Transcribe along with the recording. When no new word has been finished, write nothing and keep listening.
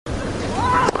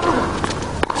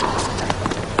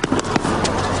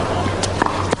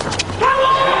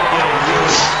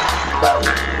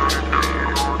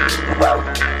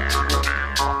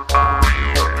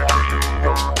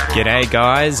G'day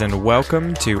guys and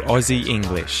welcome to Aussie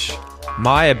English.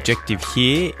 My objective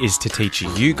here is to teach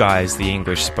you guys the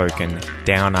English spoken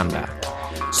down under.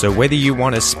 So whether you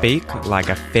want to speak like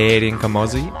a fair dinkum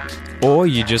Aussie or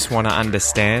you just want to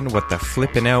understand what the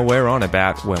flippin' hell we're on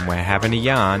about when we're having a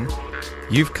yarn,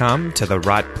 you've come to the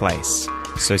right place.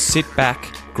 So sit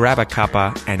back, grab a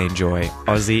cuppa and enjoy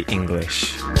Aussie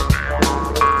English.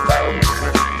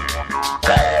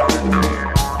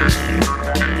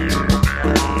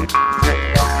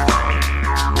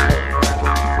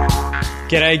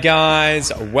 G'day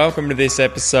guys, welcome to this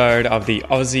episode of the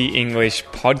Aussie English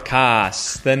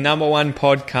Podcast, the number one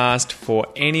podcast for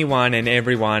anyone and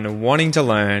everyone wanting to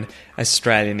learn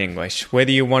Australian English.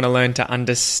 Whether you want to learn to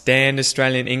understand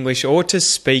Australian English or to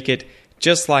speak it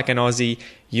just like an Aussie,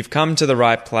 you've come to the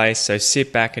right place, so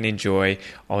sit back and enjoy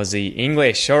Aussie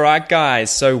English. Alright guys,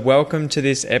 so welcome to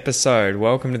this episode.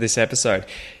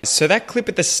 So that clip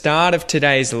at the start of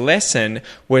today's lesson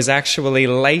was actually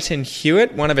Lleyton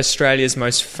Hewitt, one of Australia's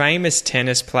most famous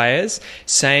tennis players,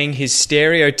 saying his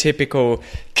stereotypical,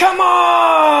 "Come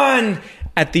on!"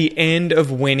 at the end of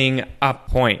winning a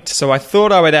point. So I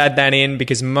thought I would add that in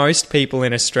because most people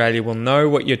in Australia will know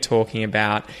what you're talking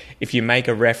about if you make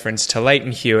a reference to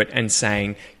Lleyton Hewitt and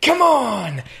saying, "Come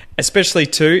on!" Especially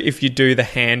too if you do the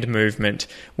hand movement,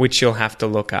 which you'll have to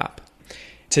look up.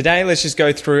 Today, let's just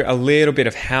go through a little bit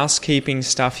of housekeeping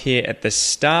stuff here at the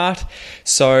start.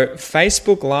 So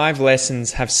Facebook Live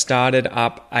lessons have started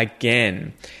up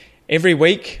again. Every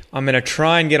week, I'm going to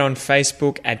try and get on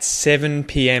Facebook at 7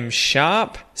 p.m.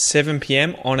 sharp, 7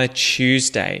 p.m. on a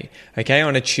Tuesday,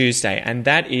 on a Tuesday. And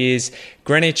that is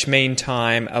Greenwich Mean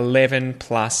Time, 11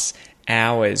 plus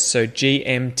hours. So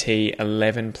GMT,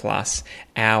 11 plus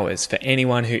hours for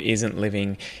anyone who isn't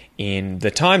living in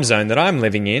the time zone that I'm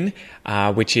living in,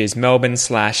 which is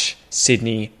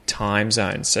Melbourne/Sydney time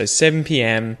zone. So 7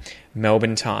 p.m.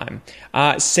 Melbourne time.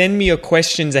 Send me your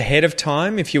questions ahead of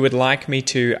time if you would like me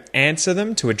to answer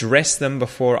them, to address them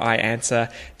before I answer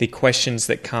the questions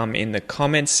that come in the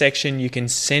comments section. You can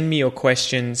send me your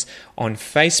questions on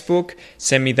Facebook,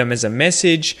 send me them as a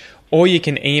message, or you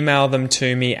can email them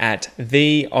to me at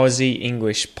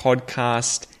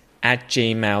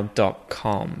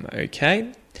theaussieenglishpodcast@gmail.com, okay?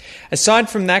 Aside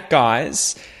from that,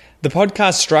 guys, the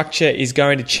podcast structure is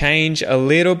going to change a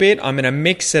little bit. I'm going to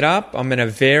mix it up. I'm going to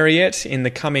vary it in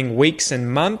the coming weeks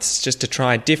and months just to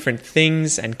try different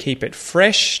things and keep it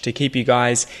fresh, to keep you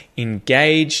guys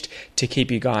engaged, to keep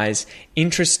you guys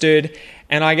interested.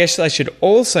 And I guess I should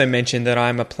also mention that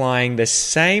I'm applying the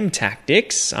same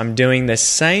tactics, I'm doing the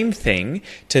same thing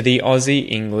to the Aussie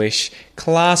English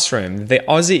Classroom. The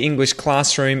Aussie English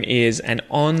Classroom is an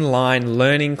online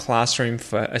learning classroom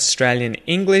for Australian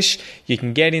English. You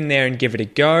can get in there and give it a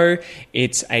go.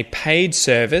 It's a paid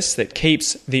service that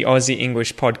keeps the Aussie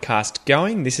English podcast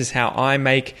going. This is how I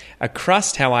make a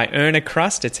crust, how I earn a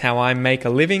crust. It's how I make a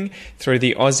living through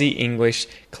the Aussie English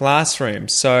Classroom.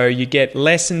 So you get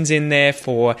lessons in there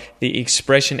for the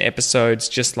expression episodes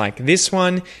just like this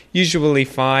one, usually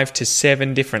 5 to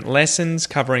 7 different lessons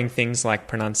covering things like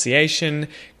pronunciation,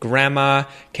 grammar,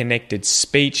 connected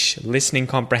speech, listening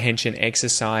comprehension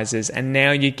exercises, and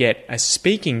now you get a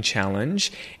speaking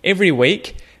challenge every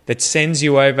week that sends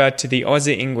you over to the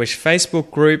Aussie English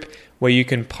Facebook group where you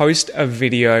can post a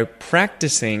video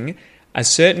practicing a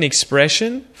certain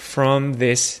expression from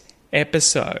this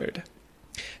episode.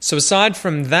 So aside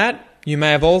from that, you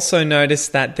may have also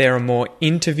noticed that there are more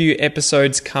interview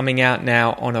episodes coming out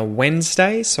now on a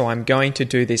Wednesday. So I'm going to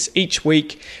do this each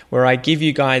week where I give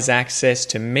you guys access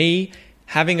to me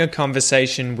having a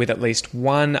conversation with at least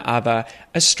one other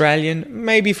Australian,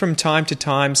 maybe from time to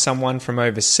time someone from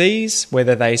overseas,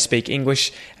 whether they speak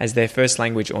English as their first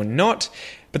language or not.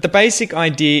 But the basic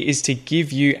idea is to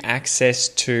give you access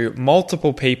to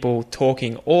multiple people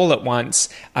talking all at once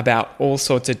about all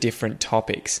sorts of different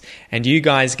topics. And you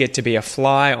guys get to be a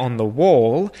fly on the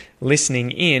wall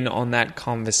listening in on that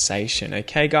conversation.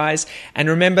 Okay, guys? And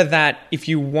remember that if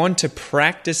you want to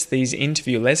practice these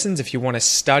interview lessons, if you want to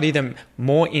study them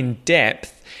more in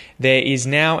depth, there is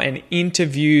now an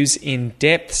interviews in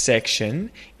depth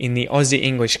section in the Aussie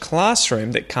English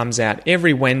Classroom that comes out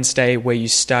every Wednesday where you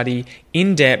study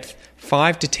in depth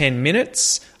 5 to 10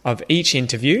 minutes of each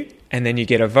interview, and then you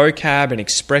get a vocab, an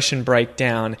expression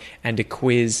breakdown, and a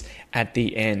quiz at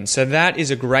the end. So that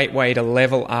is a great way to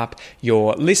level up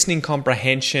your listening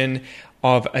comprehension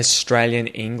of Australian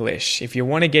English. If you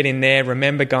want to get in there,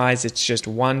 remember guys, it's just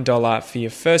 $1 for your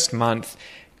first month.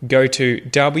 Go to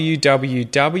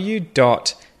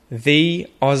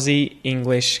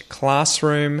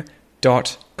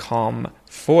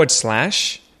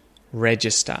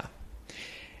www.theaussieenglishclassroom.com/register.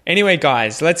 Anyway,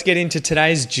 guys, let's get into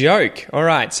today's joke. All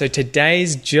right, so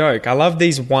today's joke. I love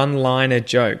these one-liner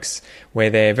jokes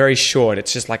where they're very short.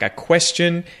 It's just like a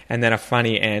question and then a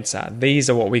funny answer.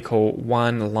 These are what we call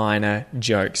one-liner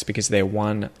jokes because they're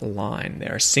one line.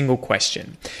 They're a single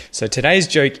question. So today's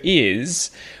joke is,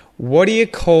 what do you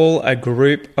call a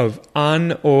group of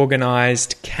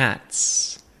unorganized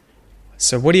cats?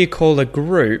 So what do you call a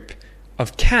group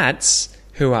of cats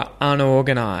who are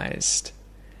unorganized?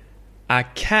 A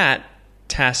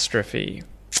catastrophe.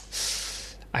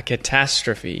 A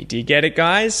catastrophe. Do you get it,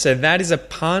 guys? So that is a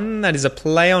pun. That is a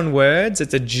play on words.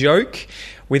 It's a joke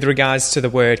with regards to the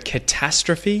word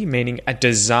catastrophe, meaning a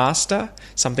disaster,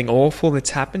 something awful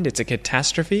that's happened. It's a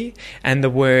catastrophe. And the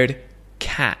word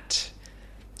cat.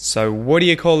 So what do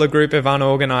you call a group of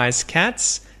unorganized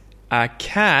cats? A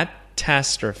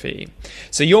catastrophe.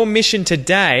 So your mission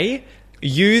today,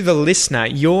 you, the listener,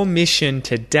 your mission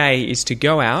today is to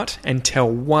go out and tell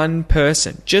one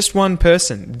person, just one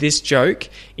person, this joke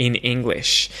in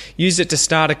English. Use it to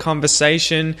start a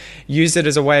conversation. Use it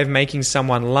as a way of making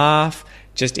someone laugh.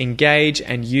 Just engage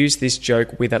and use this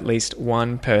joke with at least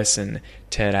one person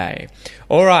today.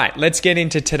 All right, let's get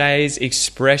into today's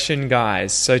expression,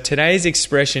 guys. So today's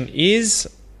expression is,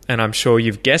 and I'm sure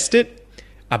you've guessed it,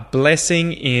 a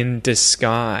blessing in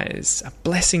disguise. A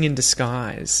blessing in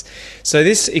disguise. So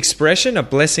this expression, a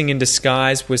blessing in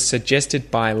disguise, was suggested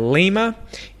by Lima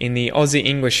in the Aussie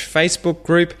English Facebook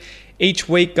group. Each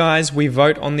week, guys, we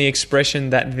vote on the expression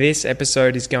that this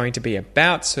episode is going to be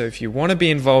about. So if you want to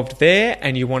be involved there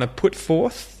and you want to put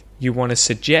forth, you want to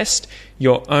suggest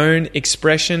your own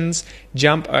expressions,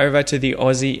 jump over to the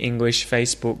Aussie English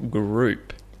Facebook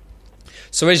group.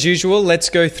 So as usual, let's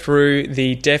go through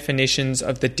the definitions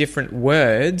of the different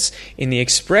words in the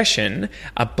expression,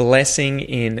 a blessing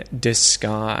in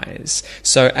disguise.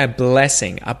 So a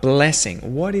blessing.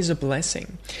 What is a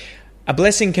blessing? A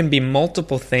blessing can be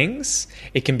multiple things.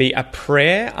 It can be a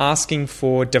prayer asking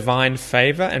for divine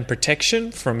favor and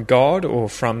protection from God or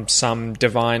from some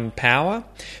divine power.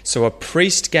 So a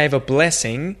priest gave a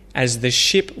blessing as the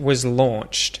ship was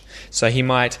launched. So he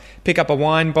might pick up a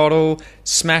wine bottle,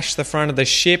 smash the front of the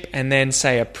ship, and then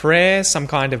say a prayer, some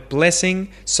kind of blessing,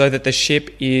 so that the ship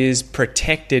is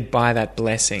protected by that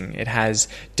blessing. It has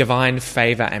divine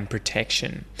favor and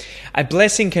protection. A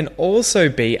blessing can also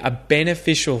be a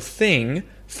beneficial thing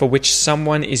for which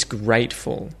someone is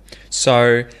grateful.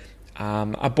 So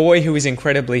a boy who is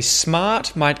incredibly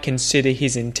smart might consider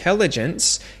his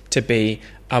intelligence to be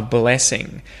a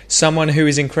blessing. Someone who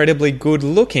is incredibly good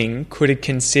looking could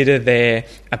consider their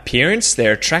appearance,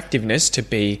 their attractiveness to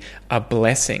be a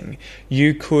blessing.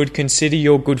 You could consider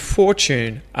your good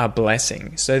fortune a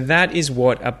blessing. So that is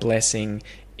what a blessing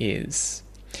is.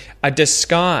 A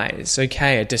disguise.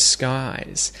 Okay, a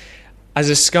disguise. A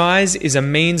disguise is a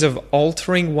means of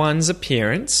altering one's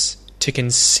appearance to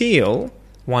conceal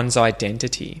one's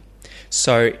identity.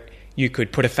 So you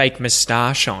could put a fake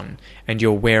moustache on and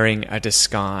you're wearing a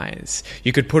disguise.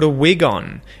 You could put a wig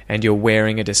on and you're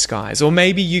wearing a disguise. Or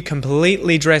maybe you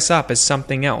completely dress up as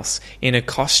something else in a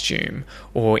costume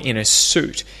or in a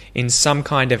suit, in some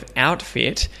kind of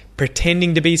outfit,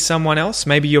 pretending to be someone else.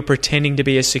 Maybe you're pretending to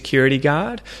be a security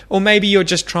guard, or maybe you're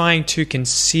just trying to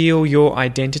conceal your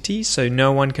identity so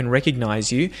no one can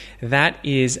recognize you. That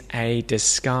is a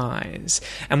disguise.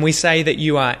 And we say that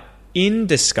you are in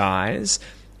disguise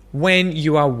when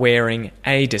you are wearing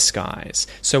a disguise.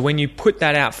 So when you put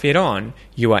that outfit on,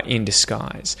 you are in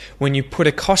disguise. When you put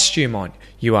a costume on,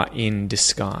 you are in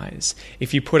disguise.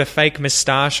 If you put a fake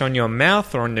moustache on your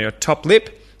mouth or on your top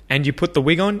lip and you put the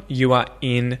wig on, you are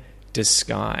in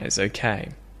disguise.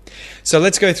 Okay. So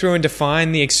let's go through and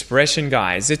define the expression,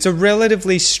 guys. It's a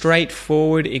relatively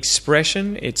straightforward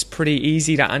expression. It's pretty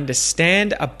easy to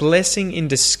understand. A blessing in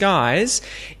disguise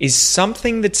is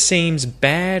something that seems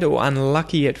bad or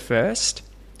unlucky at first,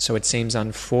 so it seems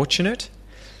unfortunate,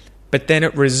 but then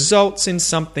it results in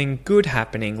something good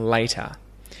happening later.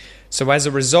 So as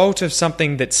a result of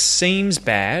something that seems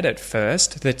bad at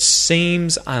first, that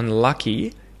seems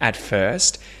unlucky at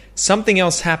first, something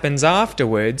else happens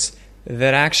afterwards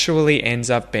that actually ends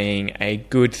up being a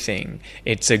good thing.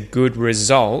 It's a good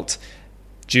result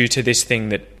due to this thing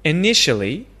that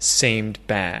initially seemed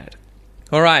bad.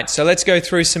 All right, so let's go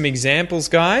through some examples,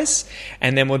 guys,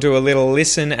 and then we'll do a little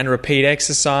listen and repeat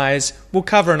exercise. We'll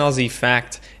cover an Aussie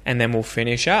fact, and then we'll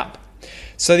finish up.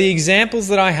 So the examples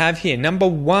that I have here,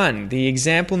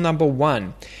 example number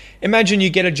one. Imagine you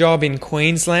get a job in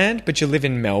Queensland, but you live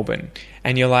in Melbourne.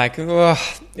 And you're like, oh,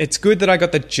 it's good that I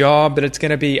got the job, but it's going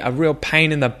to be a real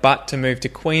pain in the butt to move to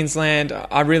Queensland.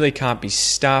 I really can't be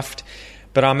stuffed.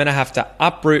 but I'm going to have to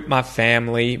uproot my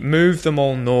family, move them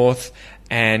all north,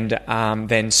 and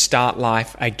then start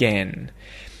life again.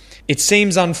 It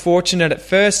seems unfortunate at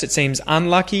first, it seems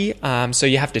unlucky, so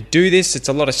you have to do this. It's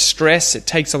a lot of stress, it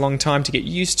takes a long time to get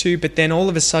used to, but then all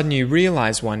of a sudden you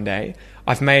realize one day,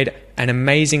 I've made an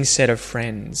amazing set of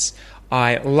friends.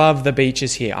 I love the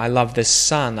beaches here, I love the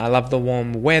sun, I love the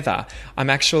warm weather. I'm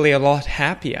actually a lot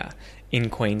happier in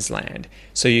Queensland.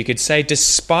 So you could say,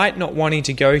 despite not wanting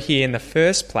to go here in the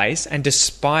first place, and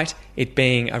despite it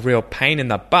being a real pain in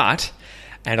the butt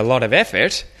and a lot of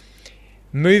effort,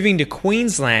 moving to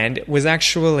Queensland was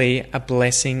actually a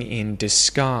blessing in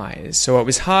disguise. So it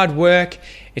was hard work,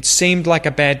 it seemed like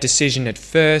a bad decision at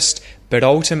first, but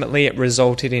ultimately it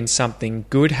resulted in something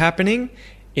good happening.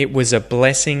 It was a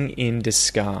blessing in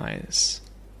disguise.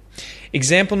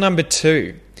 Example number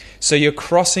 2. So you're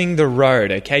crossing the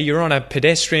road, okay? You're on a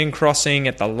pedestrian crossing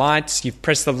at the lights, you've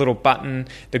pressed the little button,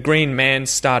 the green man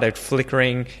started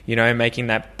flickering, making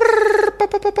that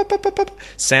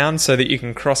sound so that you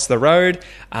can cross the road.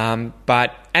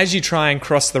 But as you try and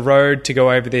cross the road to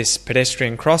go over this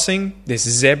pedestrian crossing, this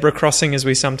zebra crossing as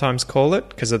we sometimes call it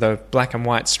because of the black and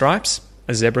white stripes,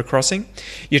 a zebra crossing,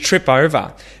 you trip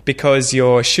over because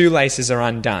your shoelaces are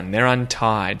undone, they're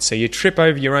untied. So you trip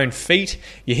over your own feet,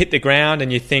 you hit the ground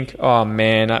and you think, oh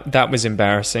man, that was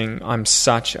embarrassing. I'm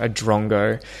such a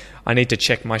drongo. I need to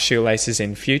check my shoelaces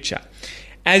in future.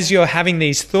 As you're having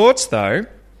these thoughts though,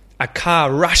 a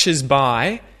car rushes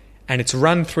by and it's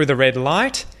run through the red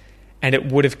light and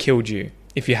it would have killed you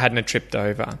if you hadn't tripped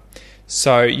over.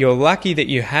 So you're lucky that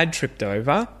you had tripped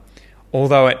over,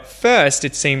 although at first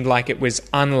it seemed like it was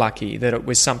unlucky, that it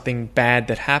was something bad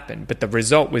that happened. But the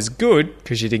result was good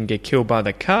because you didn't get killed by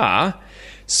the car.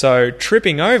 So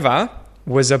tripping over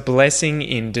was a blessing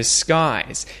in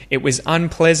disguise. It was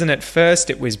unpleasant at first,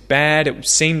 it was bad, it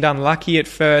seemed unlucky at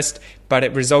first, but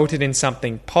it resulted in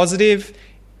something positive.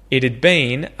 It had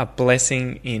been a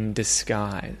blessing in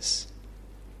disguise.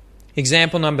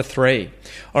 Example number 3.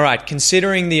 All right,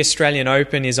 considering the Australian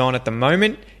Open is on at the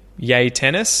moment, yay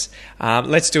tennis,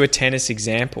 let's do a tennis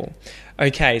example.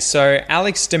 Okay, so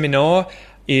Alex de Minaur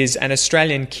is an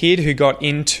Australian kid who got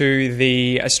into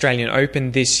the Australian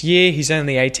Open this year. He's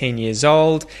only 18 years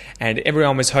old and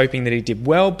everyone was hoping that he did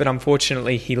well, but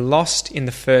unfortunately he lost in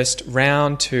the first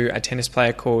round to a tennis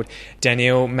player called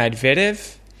Daniil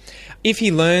Medvedev. If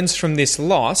he learns from this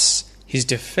loss, his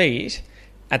defeat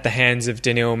at the hands of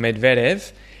Daniil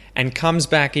Medvedev, and comes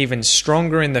back even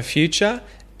stronger in the future,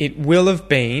 it will have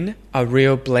been a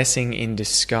real blessing in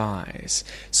disguise.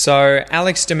 So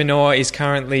Alex de Minaur is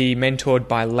currently mentored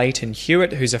by Leighton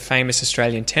Hewitt, who's a famous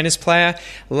Australian tennis player.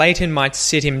 Leighton might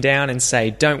sit him down and say,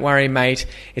 don't worry, mate,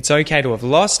 it's okay to have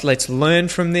lost. Let's learn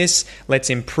from this. Let's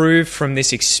improve from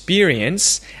this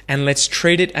experience and let's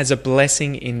treat it as a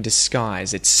blessing in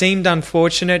disguise. It seemed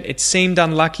unfortunate. It seemed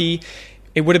unlucky.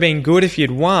 It would have been good if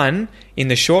you'd won, in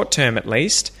the short term at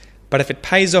least, but if it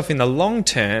pays off in the long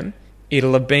term,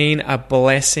 it'll have been a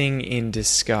blessing in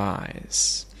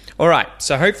disguise. All right,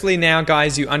 so hopefully now,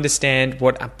 guys, you understand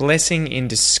what a blessing in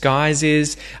disguise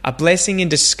is. A blessing in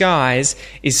disguise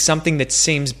is something that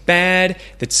seems bad,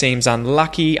 that seems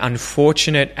unlucky,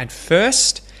 unfortunate at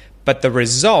first, but the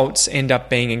results end up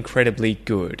being incredibly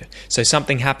good. So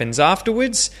something happens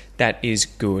afterwards that is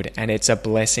good, and it's a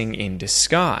blessing in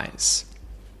disguise.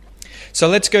 So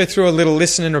let's go through a little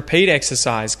listen and repeat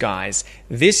exercise, guys.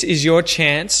 This is your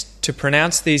chance to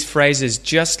pronounce these phrases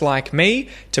just like me,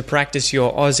 to practice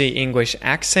your Aussie English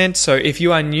accent. So if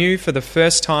you are new for the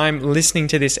first time listening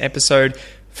to this episode,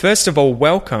 first of all,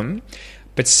 welcome.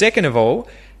 But second of all,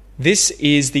 this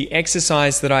is the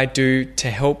exercise that I do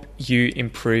to help you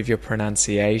improve your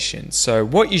pronunciation. So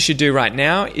what you should do right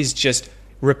now is just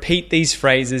repeat these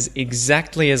phrases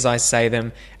exactly as I say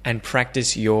them and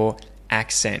practice your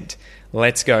accent.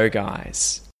 Let's go,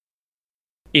 guys.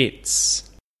 It's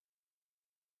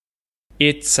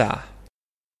a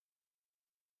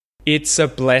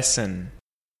blessing.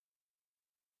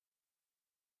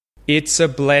 It's a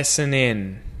blessing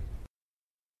in.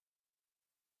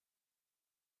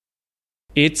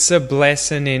 It's a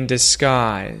blessing in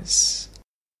disguise.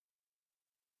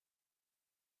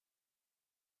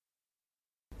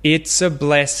 It's a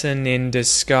blessing in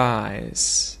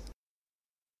disguise.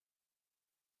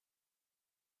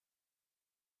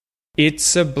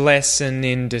 It's a blessing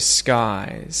in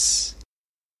disguise.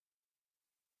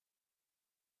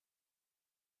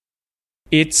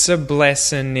 It's a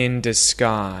blessing in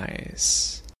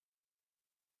disguise.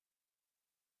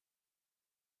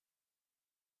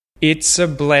 It's a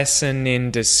blessing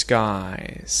in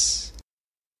disguise.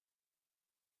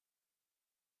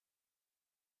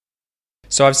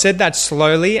 So I've said that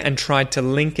slowly and tried to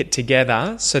link it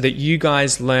together so that you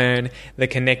guys learn the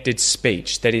connected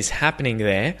speech that is happening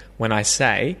there when I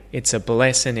say it's a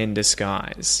blessing in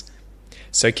disguise.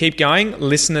 So keep going,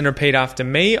 listen and repeat after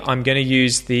me. I'm going to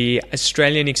use the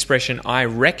Australian expression I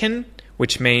reckon,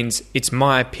 which means it's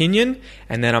my opinion,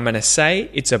 and then I'm going to say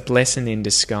it's a blessing in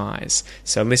disguise.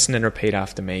 So listen and repeat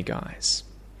after me, guys.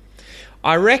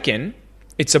 I reckon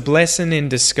it's a blessing in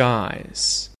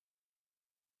disguise.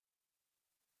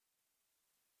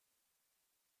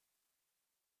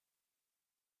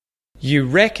 You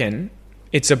reckon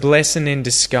it's a blessing in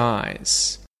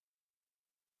disguise.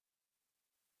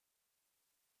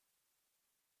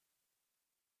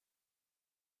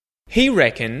 He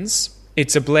reckons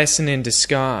it's a blessing in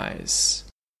disguise.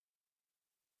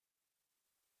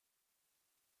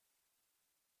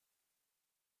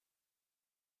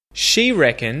 She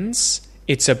reckons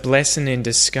it's a blessing in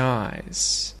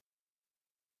disguise.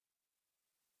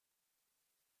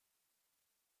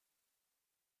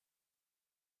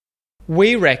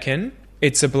 We reckon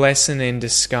it's a blessing in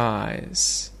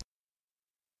disguise.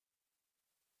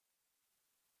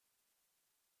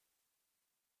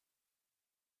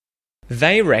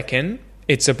 They reckon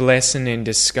it's a blessing in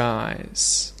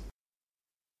disguise.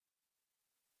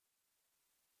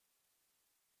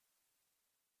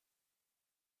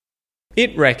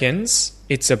 It reckons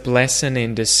it's a blessing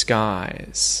in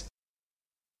disguise.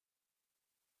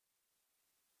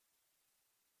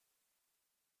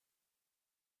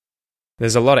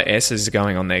 There's a lot of S's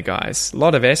going on there, guys. A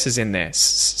lot of S's in there.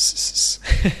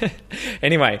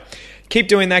 Anyway, keep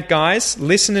doing that, guys.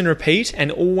 Listen and repeat, and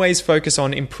always focus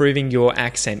on improving your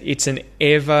accent. It's an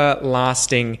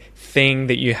everlasting thing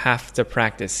that you have to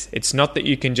practice. It's not that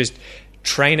you can just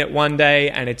train it one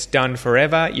day and it's done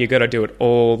forever. You got to do it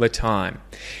all the time.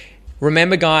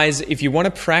 Remember, guys, if you want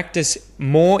to practice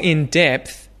more in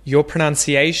depth, your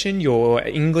pronunciation, your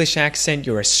English accent,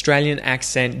 your Australian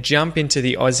accent, jump into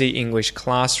the Aussie English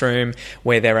classroom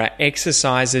where there are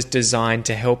exercises designed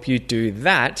to help you do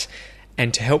that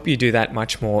and to help you do that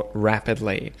much more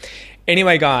rapidly.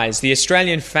 Anyway, guys, the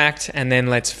Australian fact, and then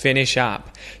let's finish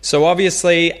up. So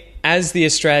obviously, as the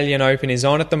Australian Open is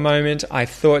on at the moment, I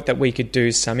thought that we could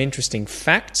do some interesting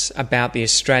facts about the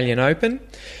Australian Open.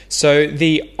 So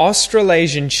the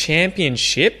Australasian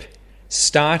Championship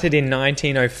started in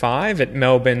 1905 at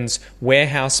Melbourne's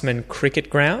Warehouseman Cricket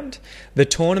Ground. The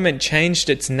tournament changed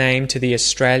its name to the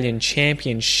Australian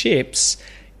Championships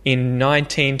in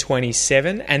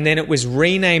 1927, and then it was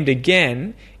renamed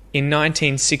again in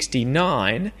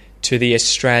 1969 to the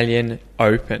Australian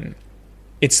Open.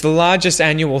 It's the largest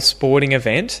annual sporting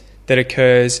event that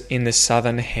occurs in the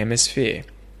Southern Hemisphere.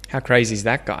 How crazy is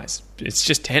that, guys? It's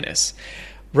just tennis.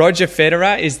 Roger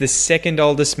Federer is the second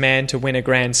oldest man to win a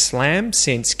Grand Slam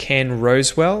since Ken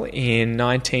Rosewall in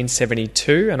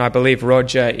 1972, and I believe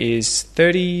Roger is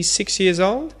 36 years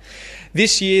old.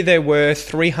 This year there were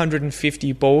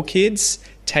 350 ball kids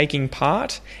taking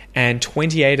part, and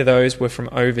 28 of those were from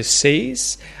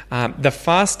overseas. The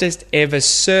fastest ever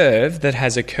serve that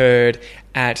has occurred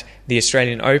at the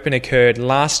Australian Open occurred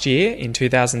last year in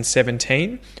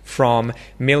 2017 from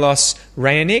Milos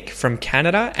Raonic from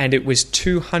Canada, and it was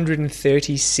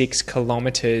 236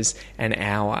 kilometres an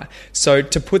hour. So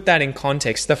to put that in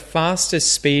context, the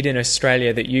fastest speed in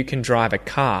Australia that you can drive a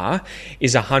car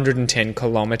is 110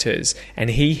 kilometres,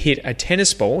 and he hit a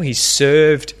tennis ball, he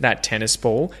served that tennis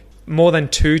ball more than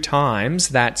 2 times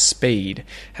that speed.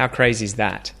 How crazy is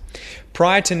that?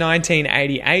 Prior to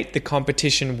 1988, the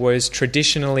competition was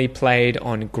traditionally played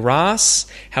on grass.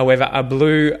 However, a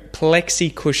blue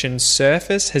plexi cushion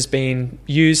surface has been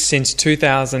used since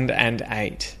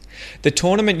 2008. The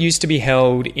tournament used to be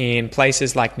held in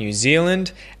places like New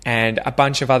Zealand and a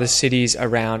bunch of other cities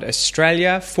around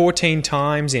Australia, 14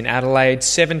 times in Adelaide,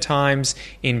 7 times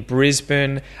in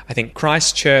Brisbane. I think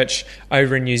Christchurch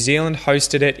over in New Zealand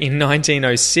hosted it in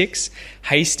 1906.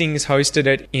 Hastings hosted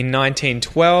it in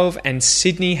 1912, and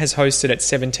Sydney has hosted it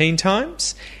 17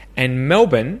 times, and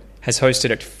Melbourne has hosted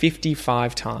it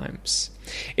 55 times.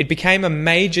 It became a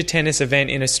major tennis event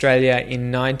in Australia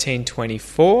in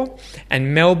 1924,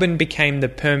 and Melbourne became the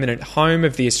permanent home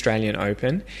of the Australian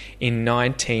Open in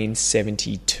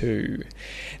 1972.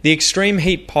 The extreme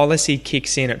heat policy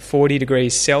kicks in at 40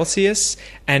 degrees Celsius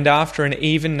and after an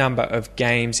even number of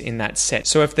games in that set.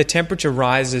 So if the temperature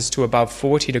rises to above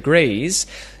 40 degrees,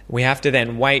 we have to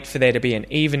then wait for there to be an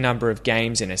even number of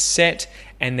games in a set,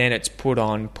 and then it's put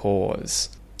on pause.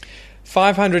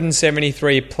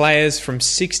 573 players from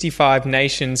 65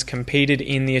 nations competed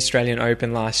in the Australian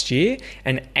Open last year,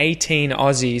 and 18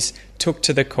 Aussies took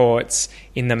to the courts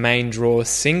in the main draw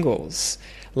singles.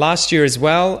 Last year as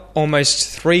well, almost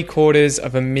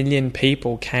 750,000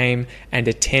 people came and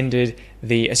attended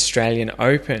the Australian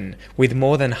Open, with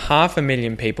more than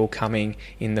 500,000 people coming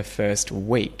in the first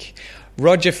week.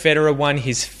 Roger Federer won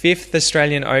his 5th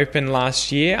Australian Open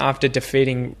last year after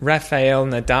defeating Rafael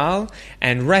Nadal,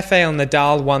 and Rafael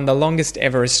Nadal won the longest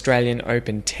ever Australian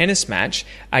Open tennis match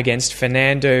against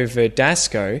Fernando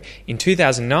Verdasco in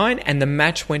 2009, and the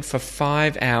match went for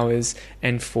 5 hours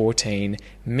and 14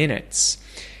 minutes.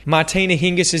 Martina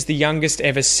Hingis is the youngest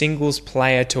ever singles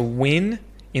player to win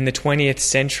in the 20th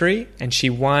century, and she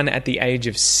won at the age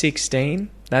of 16.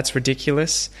 That's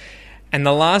ridiculous. And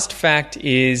the last fact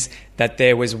is that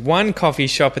there was one coffee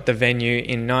shop at the venue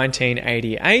in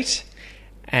 1988,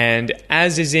 and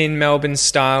as is in Melbourne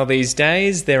style these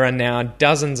days, there are now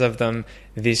dozens of them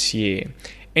this year.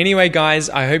 Anyway, guys,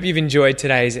 I hope you've enjoyed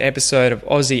today's episode of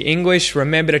Aussie English.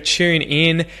 Remember to tune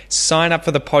in, sign up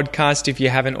for the podcast if you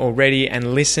haven't already,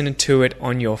 and listen to it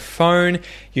on your phone.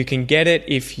 You can get it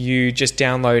if you just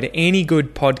download any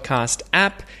good podcast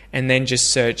app and then just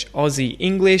search Aussie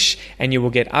English, and you will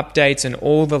get updates on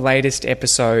all the latest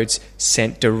episodes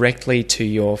sent directly to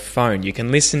your phone. You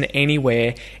can listen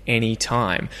anywhere,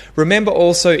 anytime. Remember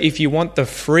also, if you want the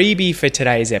freebie for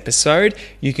today's episode,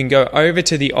 you can go over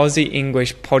to the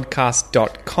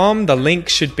AussieEnglishPodcast.com. The link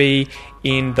should be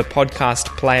in the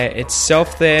podcast player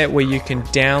itself there, where you can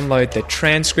download the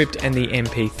transcript and the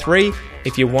MP3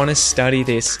 if you want to study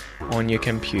this on your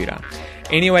computer.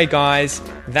 Anyway, guys,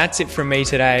 that's it from me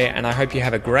today, and I hope you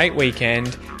have a great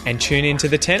weekend and tune into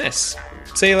the tennis.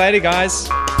 See you later, guys.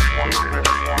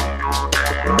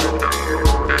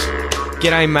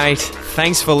 G'day, mate.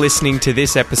 Thanks for listening to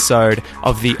this episode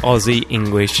of the Aussie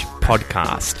English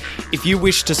Podcast. If you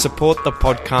wish to support the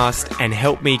podcast and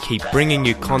help me keep bringing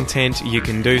you content, you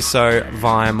can do so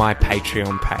via my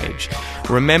Patreon page.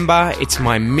 Remember, it's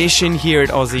my mission here at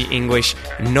Aussie English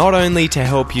not only to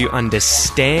help you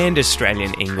understand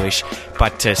Australian English,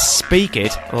 but to speak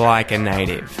it like a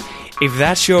native. If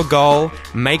that's your goal,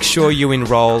 make sure you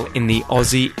enroll in the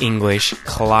Aussie English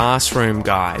Classroom,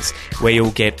 guys, where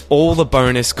you'll get all the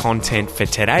bonus content for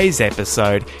today's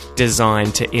episode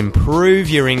designed to improve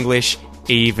your English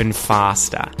even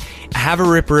faster. Have a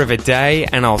ripper of a day,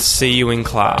 and I'll see you in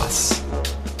class.